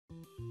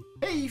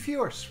Hey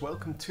viewers,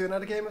 welcome to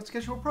another game of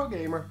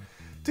CasualProGamer.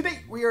 Today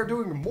we are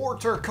doing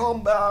Mortar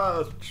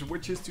Combat,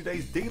 which is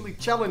today's daily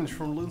challenge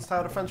from Bloons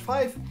Tower Defense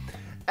 5.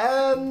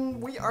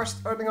 And we are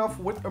starting off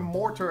with a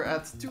mortar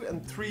at 2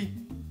 and 3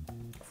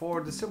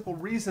 for the simple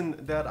reason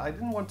that I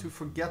didn't want to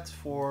forget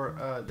for,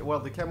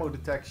 the camo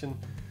detection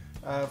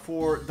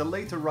for the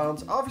later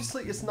rounds.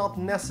 Obviously it's not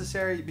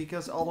necessary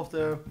because all of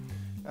the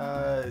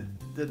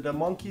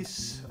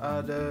monkeys,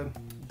 the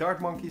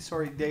dart monkeys,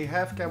 sorry, they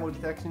have camo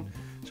detection.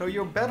 So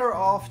you're better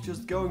off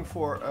just going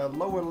for a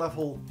lower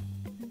level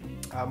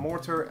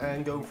mortar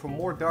and going for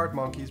more dart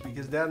monkeys,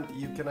 because then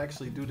you can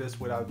actually do this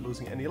without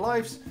losing any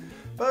lives.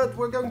 But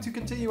we're going to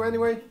continue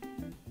anyway.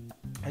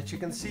 As you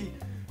can see,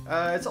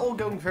 it's all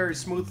going very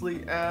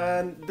smoothly,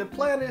 and the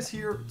plan is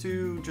here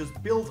to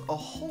just build a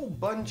whole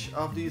bunch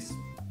of these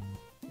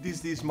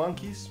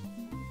monkeys,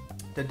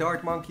 the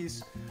dart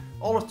monkeys,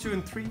 all of 2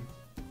 and 3.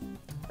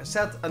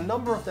 Set a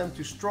number of them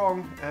to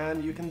strong,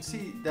 and you can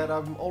see that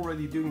I'm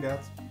already doing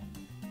that.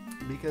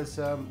 Because,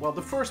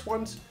 the first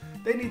ones,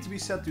 they need to be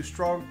set to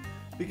strong,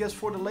 because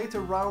for the later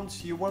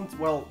rounds you want,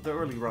 the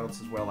early rounds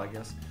as well, I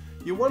guess,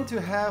 you want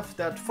to have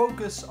that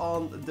focus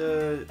on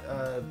the,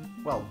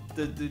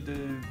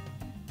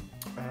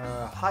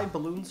 high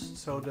balloons,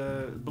 so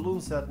the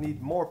balloons that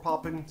need more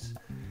poppings,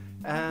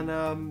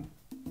 and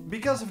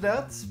because of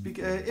that,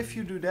 if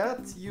you do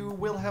that, you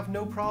will have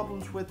no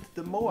problems with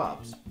the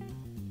MOABs.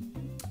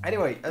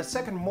 Anyway, a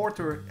second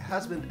mortar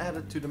has been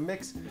added to the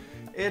mix.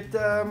 It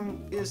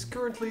is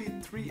currently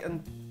 3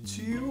 and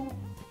 2.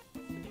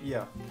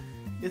 Yeah,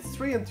 it's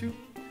 3 and 2.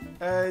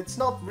 It's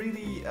not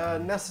really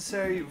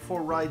necessary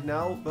for right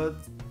now, but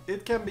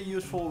it can be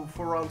useful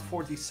for round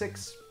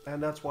 46,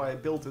 and that's why I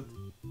built it,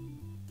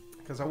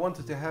 because I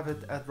wanted to have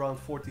it at round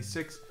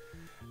 46.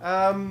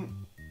 For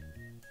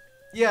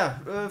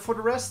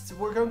the rest,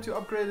 we're going to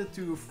upgrade it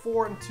to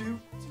 4 and 2,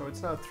 so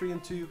it's now 3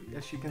 and 2,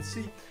 as you can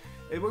see.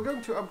 We're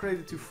going to upgrade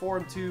it to 4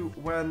 and 2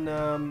 when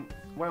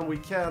we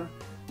can.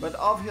 But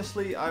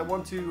obviously I'm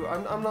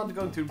not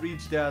going to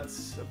reach that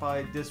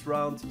by this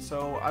round,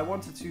 so I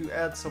wanted to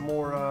add some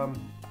more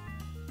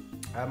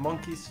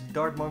monkeys,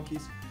 dart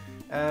monkeys,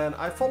 and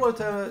I followed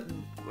the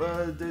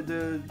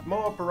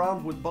MOAB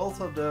around with both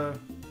of the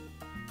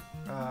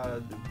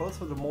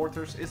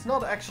mortars. It's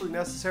not actually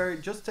necessary,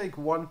 just take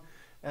one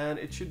and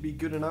it should be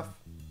good enough.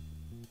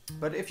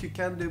 But if you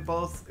can do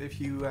both,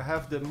 if you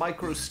have the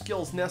micro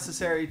skills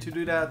necessary to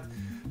do that,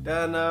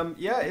 then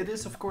it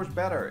is of course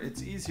better.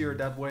 It's easier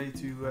that way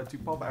to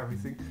pop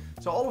everything.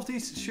 So all of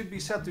these should be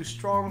set to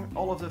strong.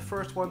 All of the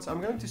first ones, I'm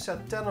going to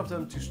set 10 of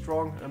them to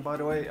strong. And by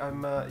the way,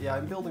 I'm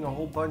building a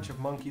whole bunch of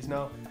monkeys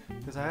now,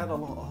 because I had a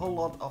whole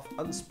lot of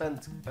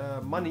unspent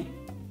money.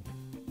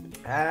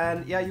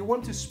 And yeah, you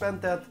want to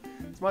spend that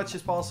as much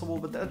as possible.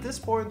 But at this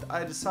point,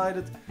 I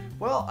decided,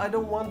 well, I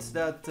don't want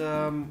that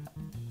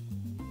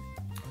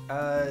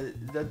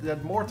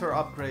that mortar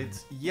upgrade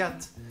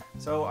yet.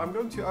 So I'm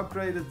going to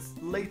upgrade it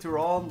later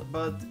on,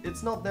 but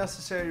it's not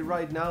necessary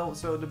right now.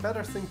 So the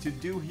better thing to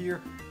do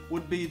here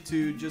would be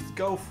to just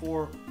go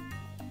for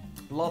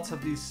lots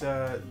of these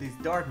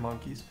dart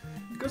monkeys,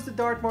 because the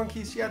dart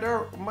monkeys, yeah,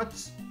 they're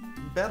much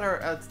better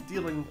at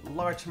dealing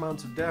large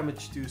amounts of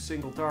damage to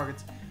single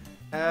targets.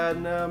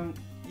 And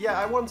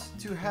I want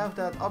to have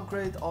that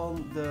upgrade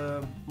on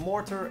the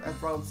mortar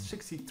at round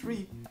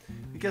 63.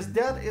 Because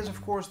that is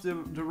of course the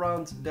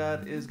round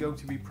that is going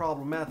to be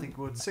problematic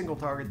with single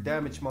target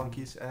damage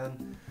monkeys.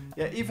 And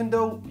yeah, even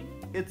though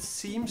it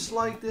seems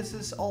like this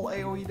is all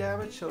AoE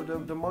damage, so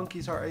the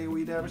monkeys are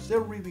AoE damage,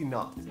 they're really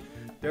not.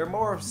 They're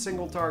more of a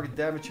single target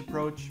damage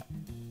approach.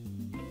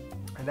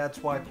 And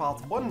that's why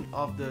path 1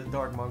 of the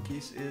dart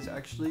monkeys is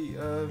actually,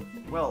 a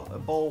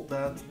ball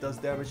that does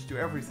damage to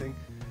everything.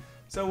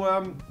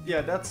 So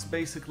that's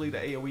basically the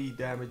AoE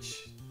damage.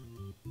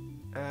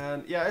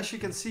 And yeah, as you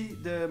can see,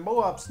 the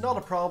MOAB's not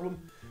a problem,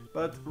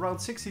 but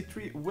round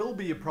 63 will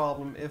be a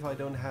problem if I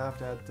don't have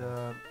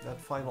that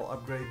final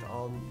upgrade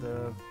on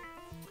the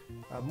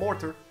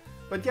mortar.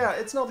 But yeah,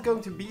 it's not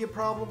going to be a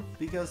problem,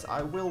 because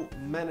I will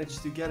manage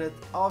to get it.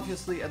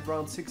 Obviously at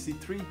round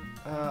 63,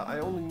 I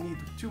only need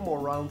 2 more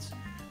rounds.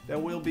 There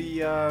will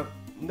be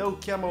no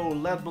camo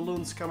lead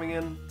balloons coming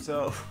in,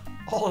 so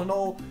all in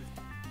all,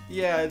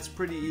 yeah, it's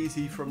pretty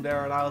easy from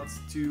there on out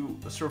to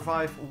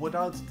survive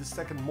without the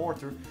second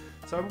mortar.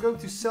 So I'm going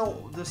to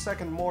sell the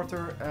second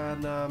mortar,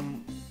 and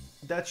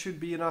that should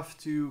be enough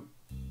to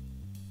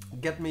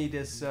get me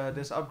this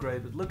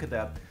upgrade. But look at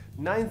that,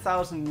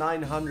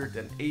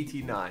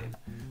 9,989.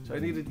 So I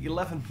needed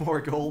 11 more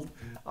gold.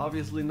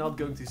 Obviously not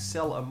going to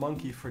sell a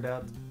monkey for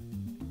that.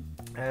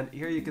 And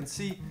here you can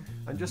see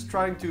I'm just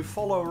trying to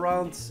follow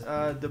around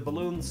the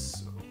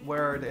balloons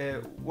where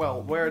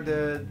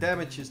the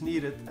damage is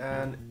needed,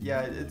 and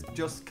yeah, it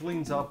just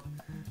cleans up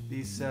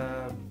these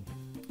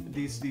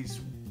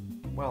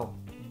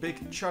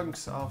big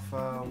chunks of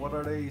what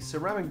are they,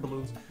 ceramic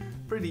balloons,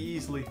 pretty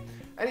easily.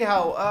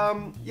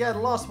 Anyhow, the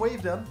last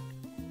wave then.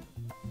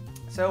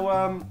 So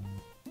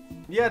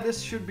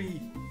this should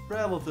be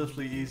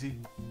relatively easy.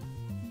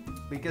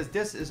 because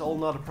this is all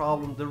not a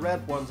problem. The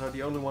red ones are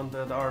the only ones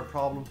that are a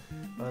problem,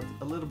 but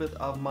a little bit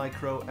of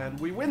micro and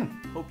we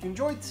win. Hope you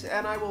enjoyed,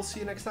 and I will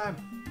see you next time.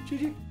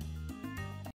 GG.